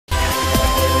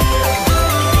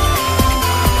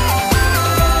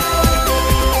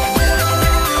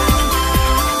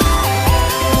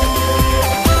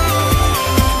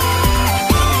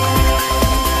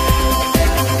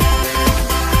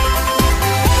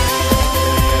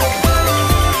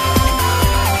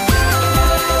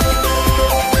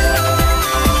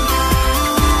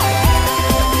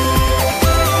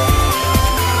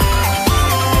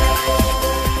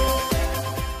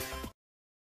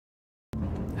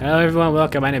Hello everyone,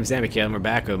 welcome. My name is Zambie, and we're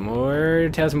back with more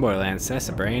Tales from Borderlands. That's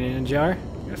a brain in a jar.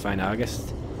 Gotta find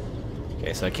August.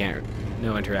 Okay, so I can't...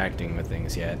 no interacting with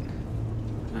things yet.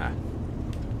 Ah.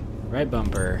 Right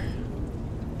bumper.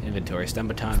 Inventory. Stun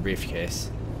baton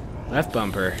briefcase. Left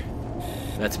bumper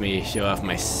lets me show off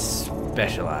my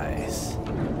specialize.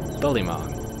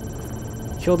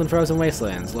 Bullymong. Killed in frozen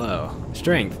wastelands. Low.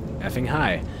 Strength. Effing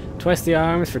high. Twice the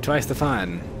arms for twice the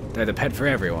fun. They're the pet for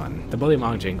everyone. The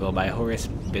Bullymong jingle by Horace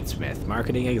Bitsmith.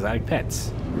 Marketing exotic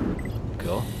pets.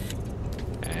 Cool.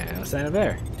 And what's that up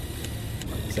there?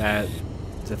 Is that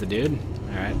the dude?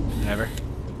 Alright, whatever.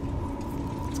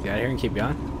 Let's get out of here and keep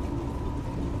going.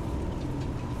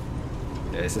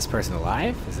 Is this person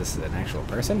alive? Is this an actual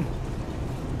person?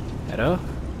 Hello?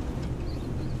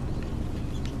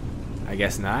 I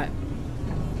guess not.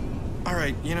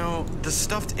 Alright, you know, the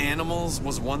stuffed animals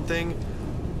was one thing,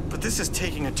 but this is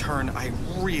taking a turn I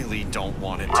really don't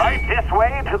want it to. Right this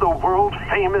way to the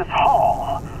world-famous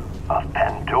Hall of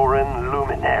Pandoran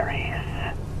Luminaries.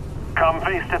 Come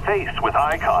face to face with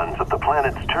icons of the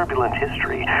planet's turbulent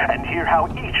history and hear how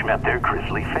each met their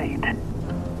grisly fate.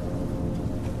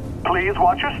 Please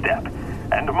watch your step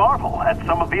and marvel at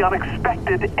some of the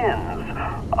unexpected ends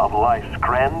of life's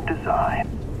grand design.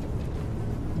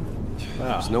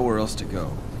 There's nowhere else to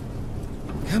go.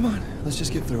 Come on, let's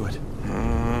just get through it.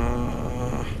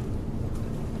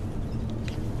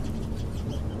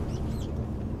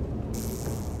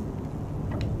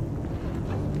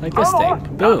 Like this thing.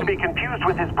 Not Boom. to be confused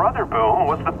with his brother Boom,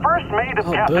 was the first mate of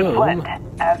Captain Boom. Flint.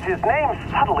 As his name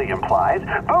subtly implies,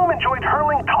 Boom enjoyed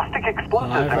hurling caustic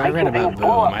explosives I and read making about things blow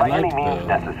Boom. up I by any liked means Boom.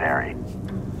 necessary.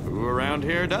 Who around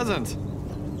here doesn't?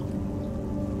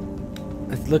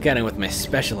 Let's look at it with my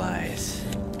special eyes.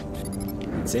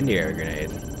 Incendiary grenade.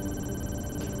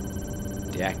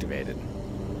 Deactivated.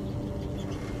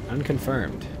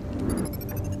 Unconfirmed.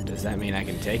 Does that mean I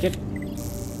can take it?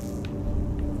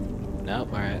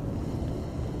 Nope, alright.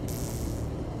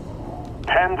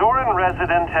 Pandoran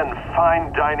resident and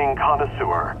fine dining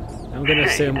connoisseur. I'm gonna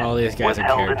assume all these guys was are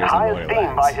held in characters in high esteem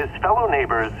by Borderlands. his fellow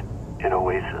neighbors in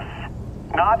Oasis.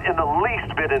 Not in the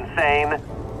least bit insane,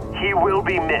 he will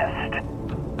be missed.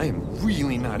 I am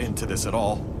really not into this at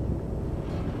all.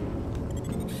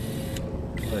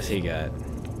 What's he got?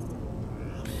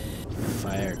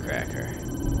 Firecracker.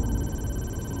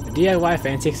 A DIY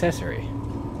fancy accessory.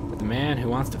 For the man who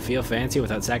wants to feel fancy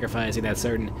without sacrificing that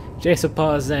certain je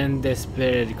suppose and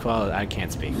despicable quality. I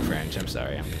can't speak French, I'm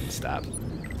sorry, I'm gonna stop.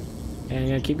 And I'm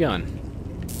gonna keep going.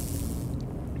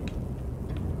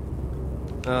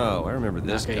 Oh, I remember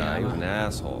this Okay, guy. He was Yama. an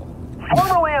asshole.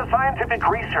 Formerly a scientific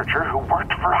researcher who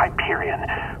worked for Hyperion,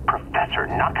 Professor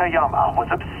Nakayama was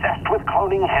obsessed with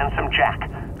cloning Handsome Jack,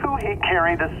 who he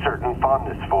carried a certain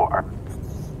fondness for.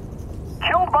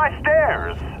 Killed by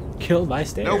stairs. Killed by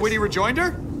stairs. No witty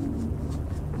rejoinder?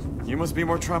 You must be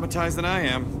more traumatized than I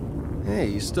am. Hey,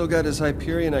 you still got his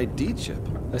Hyperion ID chip.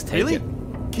 Let's take Really? it.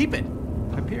 Keep it.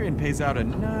 Hyperion pays out a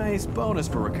nice bonus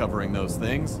for recovering those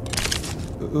things.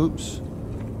 Oops.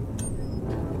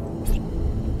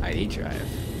 ID drive.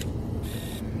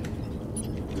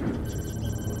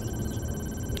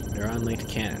 Neuron linked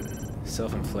cannon.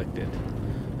 Self-inflicted.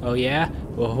 Oh yeah?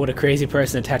 Well, would a crazy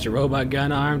person attach a robot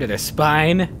gun arm to their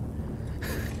spine?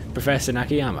 Professor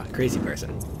Nakayama, crazy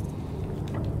person.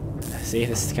 See,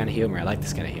 this is kind of humor. I like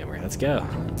this kind of humor. Let's go.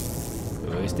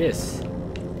 Who's this?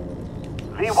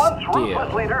 The once Steel.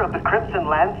 ruthless leader of the Crimson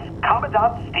Lance,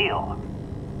 Commandant Steele.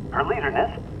 Her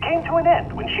leaderness came to an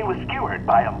end when she was skewered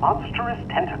by a monstrous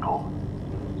tentacle.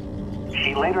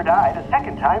 She later died a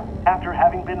second time after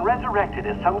having been resurrected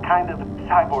as some kind of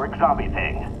cyborg zombie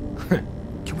thing.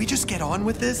 Can we just get on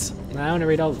with this? I want to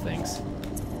read all the things.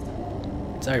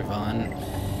 Sorry, Vaughn.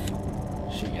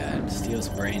 She got Steel's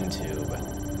brain tube.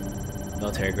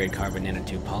 Military grade carbon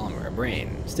nanotube polymer.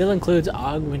 Brain. Still includes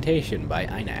augmentation by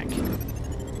INAC.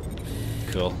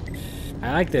 Cool.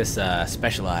 I like this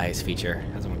specialize feature.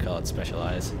 How someone call it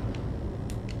specialize?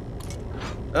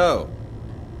 Oh,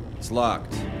 it's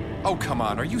locked. Oh, come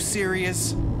on. Are you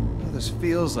serious? Well, this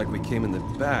feels like we came in the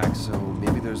back, so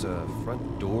maybe there's a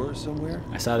front door somewhere?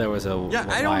 I saw there was a Yeah,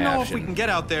 I Y don't know option. if we can get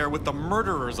out there with the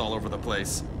murderers all over the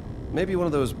place. Maybe one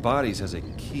of those bodies has a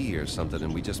key or something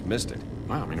and we just missed it.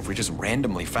 Wow, I mean, if we just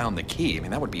randomly found the key, I mean,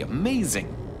 that would be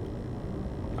amazing.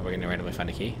 Are we gonna randomly find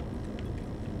a key?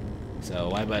 So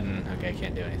Y button. Okay, I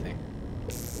can't do anything.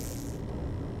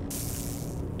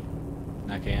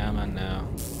 Nakayama, no.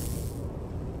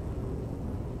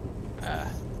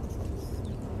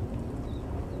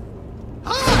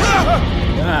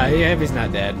 Yeah, he's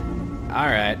not dead.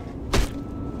 Alright.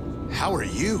 How are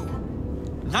you?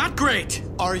 Not great.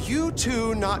 Are you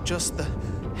two not just the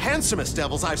handsomest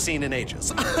devils I've seen in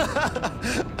ages?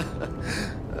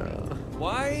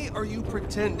 Why are you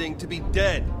pretending to be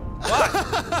dead?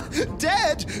 What?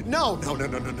 Dead? No.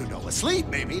 Asleep,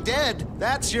 maybe. Dead.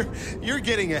 That's you're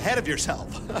getting ahead of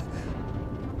yourself.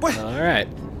 What? All right.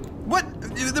 What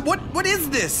is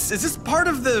this? Is this part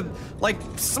of the, like,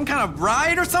 some kind of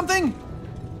ride or something?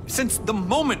 Since the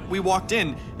moment we walked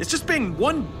in, it's just been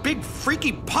one big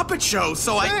freaky puppet show,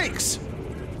 so Thanks.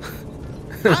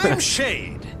 I'm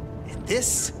Shade, and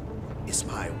this is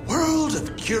my world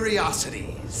of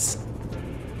curiosities.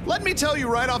 Let me tell you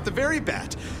right off the very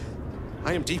bat,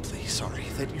 I am deeply sorry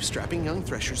that you strapping young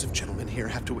threshers of gentlemen here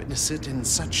have to witness it in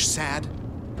such sad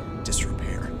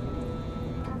disrepair.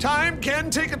 Time can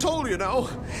take a toll, you know,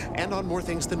 and on more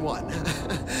things than one.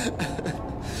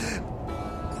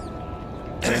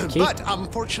 But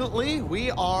unfortunately,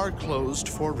 we are closed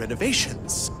for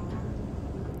renovations.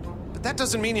 But that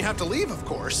doesn't mean you have to leave, of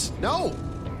course. No.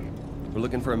 We're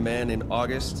looking for a man named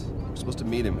August. We're supposed to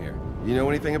meet him here. You know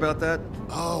anything about that?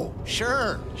 Oh,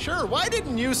 sure. Why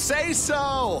didn't you say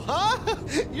so, huh?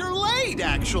 You're late,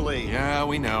 actually. Yeah,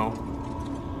 we know.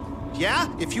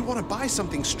 Yeah? If you want to buy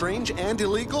something strange and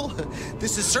illegal,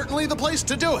 this is certainly the place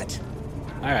to do it.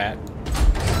 All right.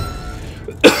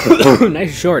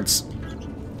 Nice shorts.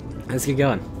 Let's get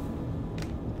going.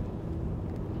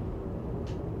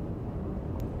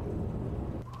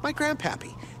 My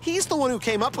grandpappy, he's the one who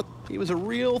came up with... He was a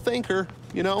real thinker,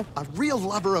 you know, a real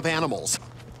lover of animals.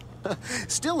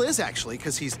 Still is, actually,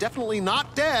 because he's definitely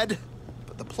not dead.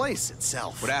 But the place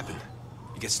itself... What happened?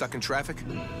 You get stuck in traffic?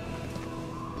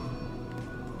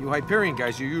 You Hyperion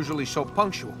guys, you're usually so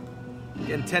punctual.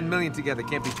 Getting 10 million together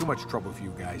can't be too much trouble for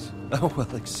you guys. Oh,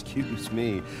 well, excuse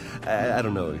me. I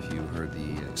don't know if you heard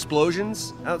the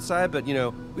explosions outside, but, you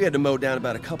know, we had to mow down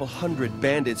about a couple hundred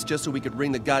bandits just so we could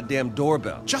ring the goddamn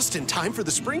doorbell. Just in time for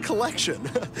the spring collection.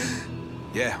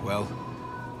 Yeah, well,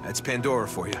 that's Pandora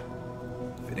for you.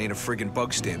 If it ain't a friggin'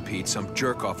 bug stampede, some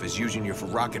jerk-off is using you for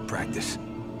rocket practice.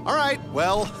 All right,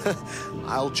 well,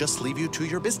 I'll just leave you to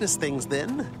your business things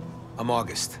then. I'm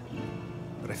August,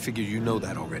 but I figure you know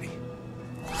that already.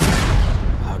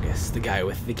 August, the guy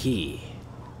with the key.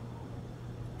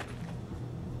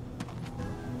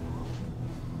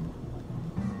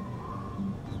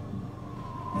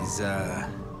 Is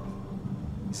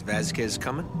Vasquez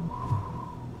coming?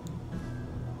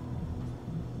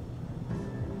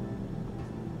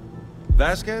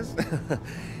 Vasquez?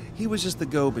 He was just the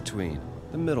go-between,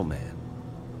 the middleman.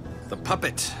 The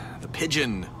puppet, the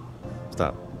pigeon.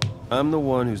 Stop. I'm the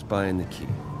one who's buying the key.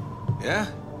 Yeah?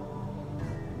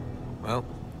 Well,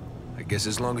 I guess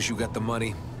as long as you got the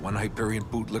money, one Hyperion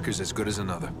bootlicker's as good as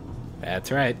another.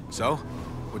 That's right. So,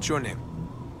 what's your name?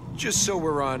 Just so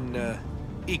we're on,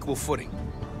 equal footing.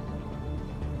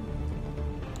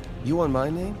 You want my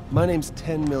name? My name's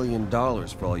 $10 million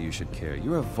for all you should care.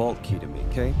 You're a vault key to me,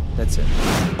 okay? That's it.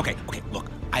 Okay, look,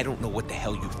 I don't know what the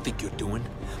hell you think you're doing,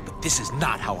 but this is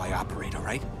not how I operate, all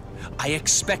right? I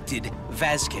expected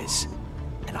Vasquez,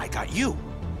 and I got you.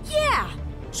 Yeah!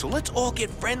 So let's all get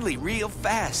friendly real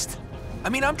fast. I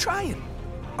mean, I'm trying.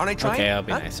 Aren't I trying? Okay, I'll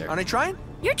be nicer. Aren't I trying?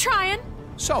 You're trying.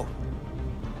 So,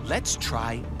 let's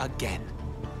try again.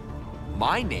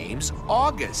 My name's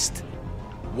August.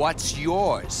 What's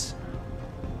yours?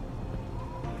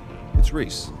 It's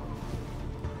Reese.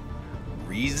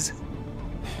 Reese?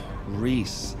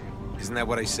 Reese. Isn't that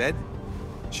what I said?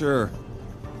 Sure.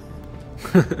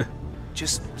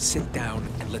 Just sit down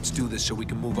and let's do this so we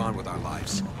can move on with our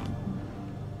lives.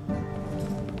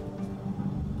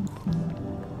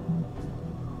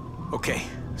 Okay,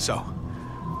 so,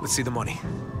 let's see the money.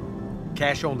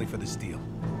 Cash only for this deal.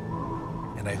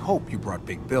 And I hope you brought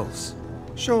big bills.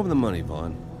 Show him the money,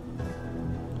 Vaughn.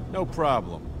 No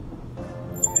problem.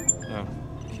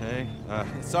 Okay.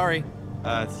 Sorry.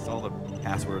 It's all the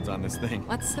passwords on this thing.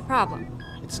 What's the problem?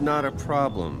 It's not a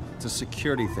problem. It's a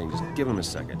security thing. Just give him a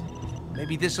second.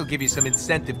 Maybe this'll give you some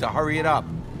incentive to hurry it up.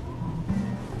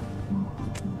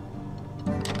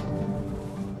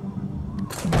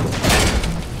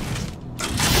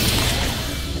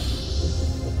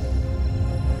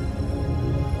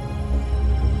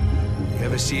 You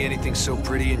ever see anything so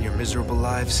pretty in your miserable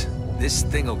lives? This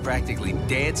thing'll practically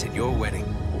dance at your wedding.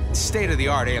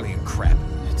 State-of-the-art alien crap.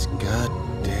 It's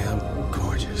goddamn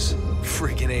gorgeous.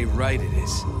 Freaking A right it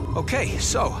is. Okay,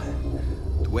 so,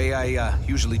 the way I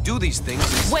usually do these things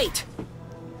is... Wait!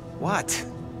 What?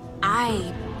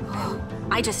 I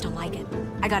just don't like it.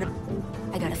 I got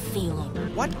a feeling.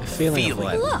 What A feeling of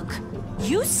what? Look!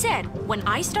 You said when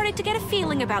I started to get a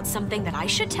feeling about something that I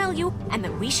should tell you and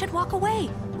that we should walk away,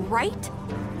 right?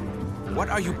 What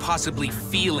are you possibly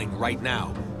feeling right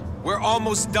now? We're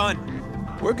almost done.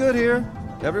 We're good here.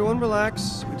 Everyone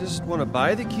relax. We just want to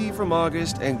buy the key from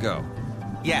August and go.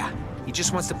 Yeah, he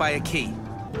just wants to buy a key.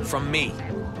 From me.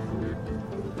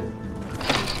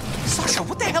 Sasha,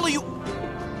 what the hell are you...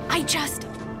 I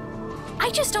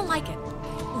just don't like it.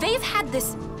 They've had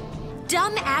this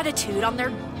dumb attitude on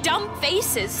their dumb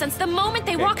faces since the moment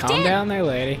they walked in. Calm down there,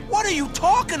 lady. What are you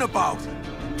talking about?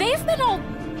 They've been all,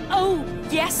 oh,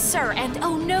 yes, sir, and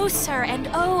oh, no, sir, and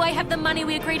oh, I have the money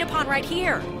we agreed upon right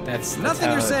here. That's Nothing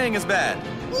how you're saying is bad.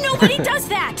 Nobody does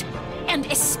that! And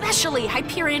especially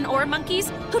Hyperion ore monkeys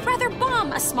who'd rather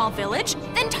bomb a small village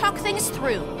than talk things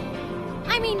through.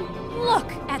 I mean,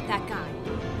 look at that guy.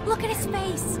 Look at his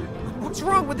face. What's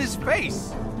wrong with his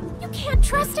face? You can't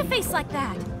trust a face like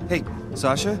that. Hey,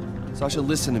 Sasha? Sasha,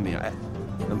 listen to me.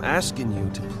 I'm asking you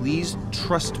to please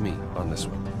trust me on this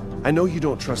one. I know you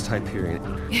don't trust Hyperion.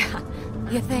 Yeah,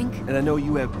 you think? And I know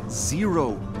you have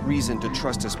zero reason to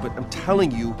trust us, but I'm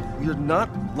telling you, we're not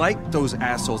like those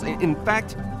assholes. In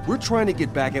fact, we're trying to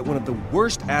get back at one of the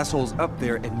worst assholes up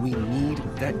there, and we need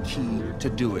that key to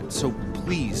do it. So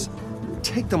please,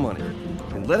 take the money,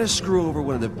 and let us screw over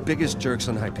one of the biggest jerks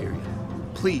on Hyperion.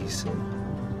 Please.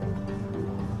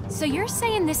 So you're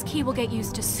saying this key will get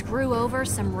used to screw over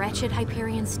some wretched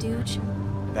Hyperion stooge?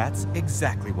 That's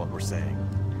exactly what we're saying.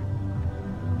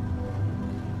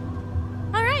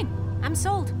 All right, I'm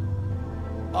sold.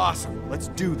 Awesome. Let's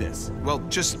do this. Well,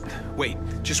 just wait.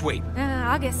 Just wait.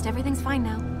 August, everything's fine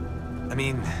now. I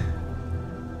mean...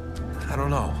 I don't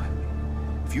know.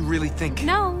 If you really think...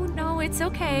 No, it's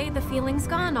okay. The feeling's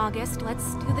gone, August.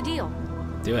 Let's do the deal.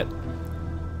 Do it.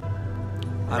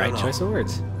 I Right don't know. choice of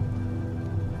words.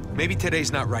 Maybe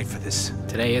today's not right for this.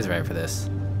 Today is right for this.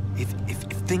 If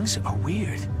things are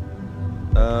weird...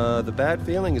 The bad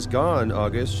feeling is gone,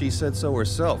 August. She said so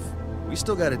herself. We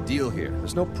still got a deal here.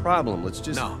 There's no problem. Let's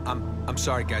just... No, I'm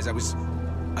sorry, guys. I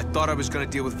thought I was gonna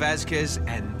deal with Vasquez,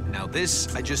 and now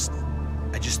this, I just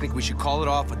think we should call it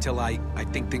off until I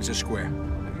think things are square.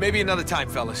 Maybe another time,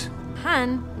 fellas.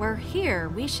 Hun, we're here.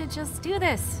 We should just do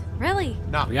this. Really?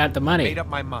 No, We got the money. made up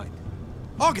my mind.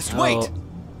 August, Oh. wait!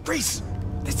 Reese,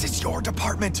 this is your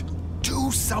department.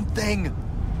 Do something.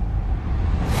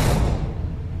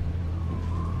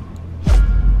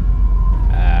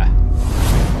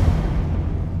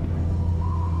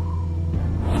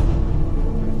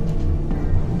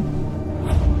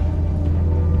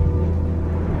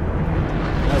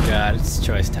 Oh god, it's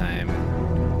choice time.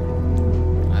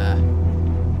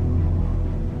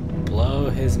 Blow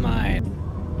his mind.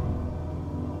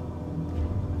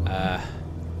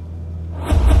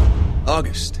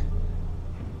 August.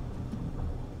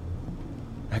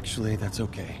 Actually, that's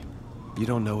okay. You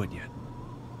don't know it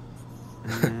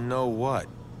yet. Know what?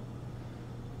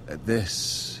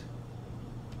 This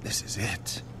is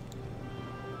it.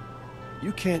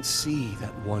 You can't see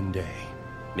that one day.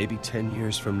 Maybe 10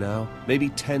 years from now, maybe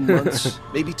 10 months,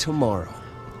 maybe tomorrow.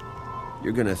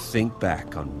 You're gonna think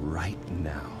back on right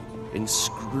now and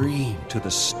scream to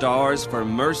the stars for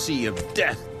mercy of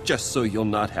death, just so you'll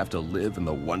not have to live in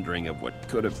the wondering of what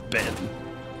could have been.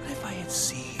 What if I had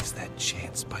seized that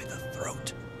chance by the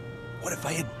throat? What if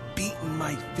I had beaten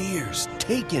my fears,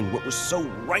 taken what was so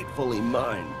rightfully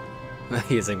mine?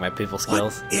 Using my people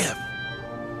skills. What if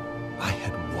I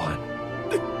had won?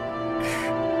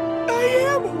 I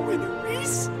am a winner,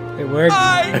 Reese! It worked.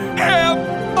 I am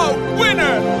a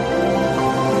winner!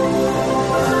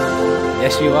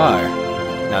 Yes, you are.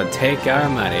 Now take our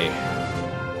money.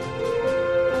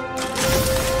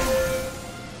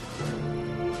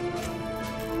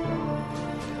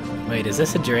 Wait, is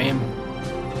this a dream?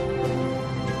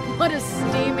 What a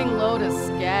steaming load of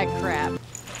skag crap.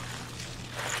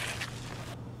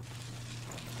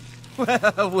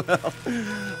 Well,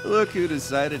 look who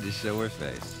decided to show her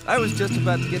face. I was just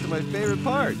about to get to my favorite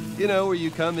part. You know, where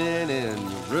you come in and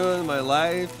you ruin my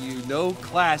life, you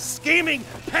no-class scheming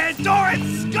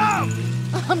Pandoran scum!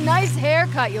 A nice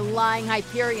haircut, you lying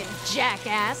Hyperion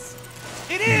jackass.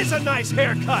 It is a nice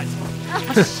haircut!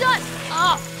 Shut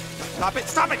up! Stop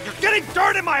it! You're getting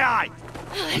dirt in my eye!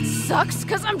 It sucks,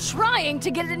 because I'm trying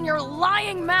to get it in your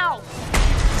lying mouth.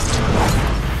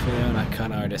 Fiona,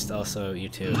 con artist, also you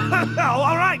too.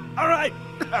 all right.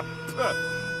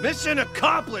 Mission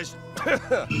accomplished.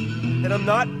 And I'm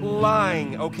not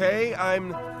lying, okay?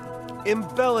 I'm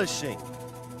embellishing.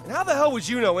 And how the hell would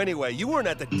you know anyway? You weren't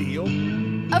at the deal.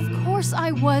 Of course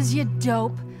I was, you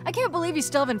dope. I can't believe you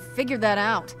still haven't figured that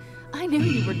out. I knew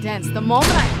you were dense the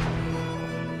moment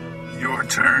Your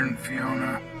turn,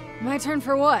 Fiona. My turn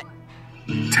for what?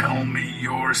 Tell me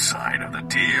your side of the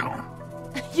deal.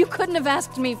 You couldn't have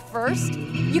asked me first.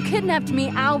 You kidnapped me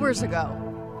hours ago.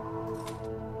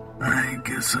 I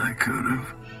guess I could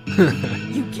have.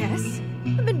 You guess?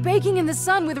 I've been baking in the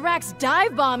sun with Rax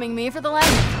dive-bombing me for the last...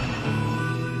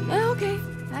 Okay,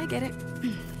 I get it.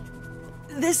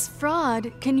 This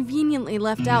fraud conveniently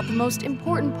left out the most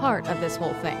important part of this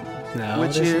whole thing. No,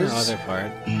 Which there's is? no other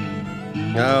part.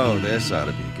 Oh, this ought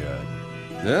to be good.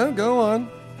 No, go on.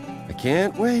 I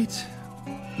can't wait.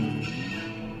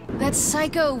 That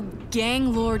psycho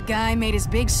gang lord guy made his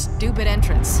big stupid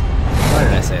entrance. Why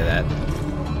did I say that?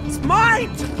 It's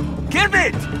mine! Give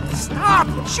it! Stop!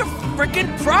 What's your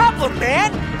freaking problem,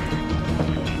 man?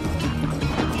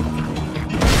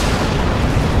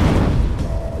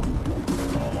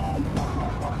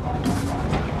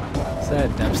 Is that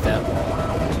dubstep?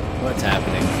 What's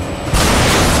happening?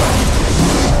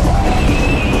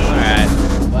 Alright.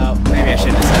 Well, maybe I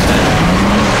shouldn't have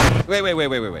said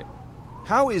that. Wait.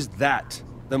 How is that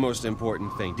the most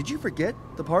important thing? Did you forget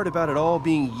the part about it all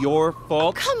being your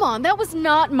fault? Come on, that was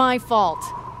not my fault.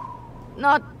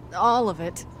 Not all of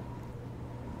it.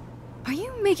 Are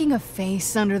you making a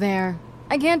face under there?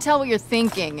 I can't tell what you're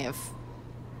thinking if...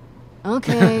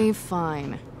 Okay,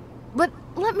 fine. But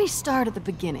let me start at the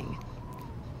beginning.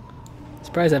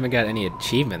 Surprised I haven't got any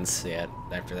achievements yet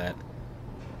after that.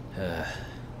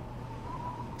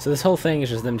 So this whole thing is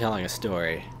just them telling a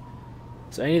story.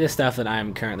 So any of the stuff that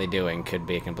I'm currently doing could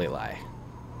be a complete lie.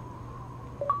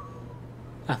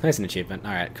 Oh, there's an achievement.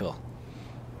 Alright, cool.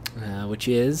 Which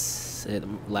is... It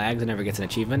lags and never gets an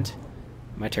achievement.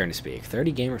 My turn to speak.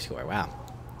 30 gamer score. Wow.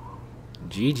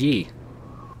 GG.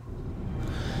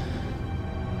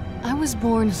 I was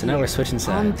born So now we're switching on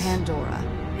sides. Pandora,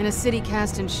 in a city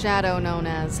cast in shadow known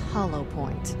as Hollow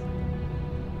Point.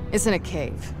 It's in a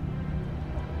cave.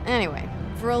 Anyway,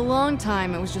 for a long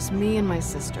time it was just me and my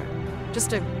sister.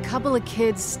 Just a couple of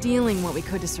kids stealing what we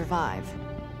could to survive.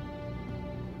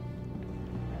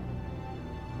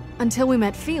 Until we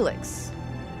met Felix.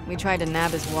 We tried to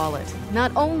nab his wallet.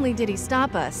 Not only did he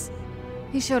stop us,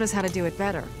 he showed us how to do it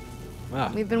better.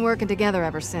 Wow. We've been working together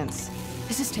ever since.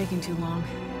 This is taking too long.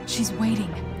 She's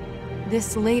waiting.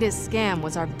 This latest scam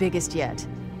was our biggest yet.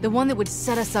 The one that would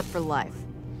set us up for life.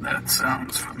 That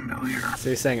sounds familiar. So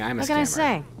you're saying I'm a What can I scammer,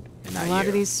 say? and A not lot you.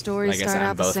 of these stories I guess start I'm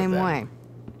out the both of same them. way.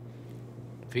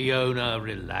 Fiona,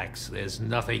 relax. There's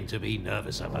nothing to be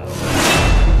nervous about.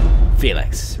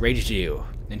 Felix raised you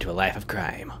into a life of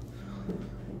crime.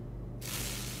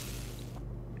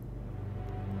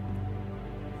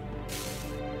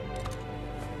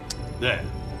 There.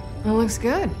 It looks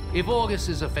good. If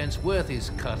August's offense worth his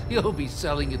cut, he'll be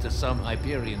selling it to some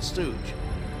Hyperion stooge.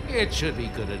 It should be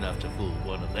good enough to fool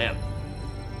one of them.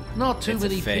 Not too It's a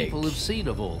many fake. people have seen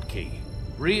a vault key,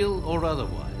 real or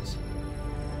otherwise.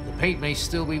 The paint may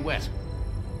still be wet.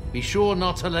 Be sure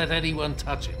not to let anyone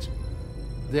touch it.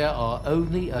 There are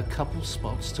only a couple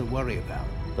spots to worry about,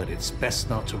 but it's best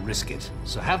not to risk it.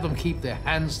 So have them keep their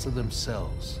hands to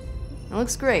themselves. It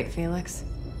looks great, Felix.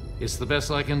 It's the best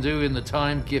I can do in the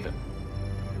time given.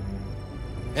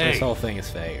 So Hey, this whole thing is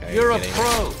fake. Are you you're a kidding me?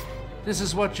 pro. This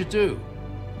is what you do.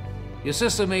 Your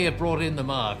sister may have brought in the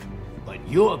mark, but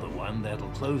you're the one that'll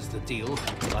close the deal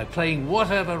by playing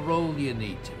whatever role you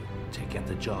need to get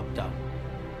the job done.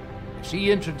 If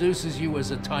she introduces you as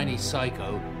a tiny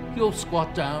psycho, you'll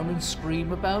squat down and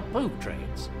scream about poop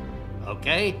trains.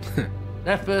 Okay?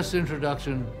 That first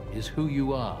introduction is who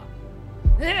you are.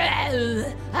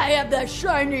 I have the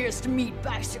shiniest meat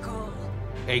bicycle.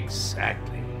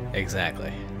 Exactly.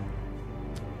 Exactly.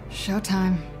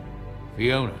 Showtime.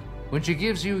 Fiona, when she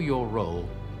gives you your role,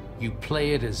 you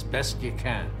play it as best you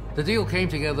can. The deal came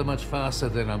together much faster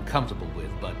than I'm comfortable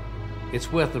with, but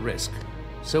it's worth the risk.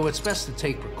 So it's best to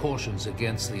take precautions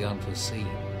against the unforeseen.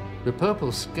 The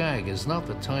Purple Skag is not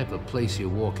the type of place you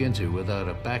walk into without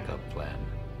a backup plan.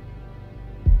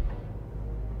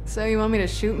 So you want me to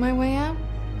shoot my way out?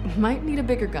 Might need a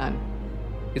bigger gun.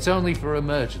 It's only for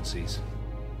emergencies.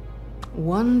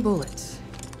 One bullet.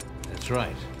 That's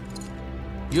right.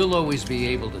 You'll always be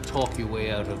able to talk your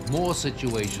way out of more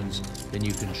situations than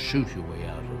you can shoot your way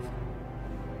out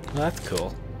of. Well, that's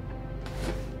cool.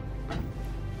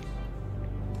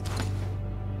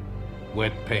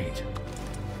 Wet paint.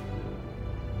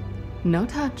 No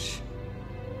touch.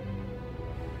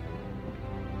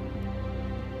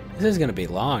 This is gonna be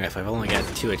long if I've only got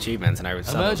 2 achievements and I would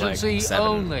sell like Emergency 7.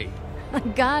 only. I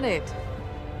got it.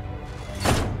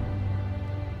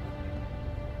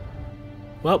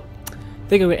 Well, I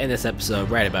think I'm gonna end this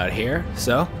episode right about here.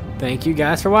 So, thank you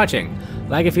guys for watching.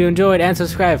 Like if you enjoyed and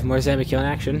subscribe for more Zambie Killa in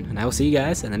action, and I will see you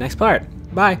guys in the next part.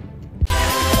 Bye!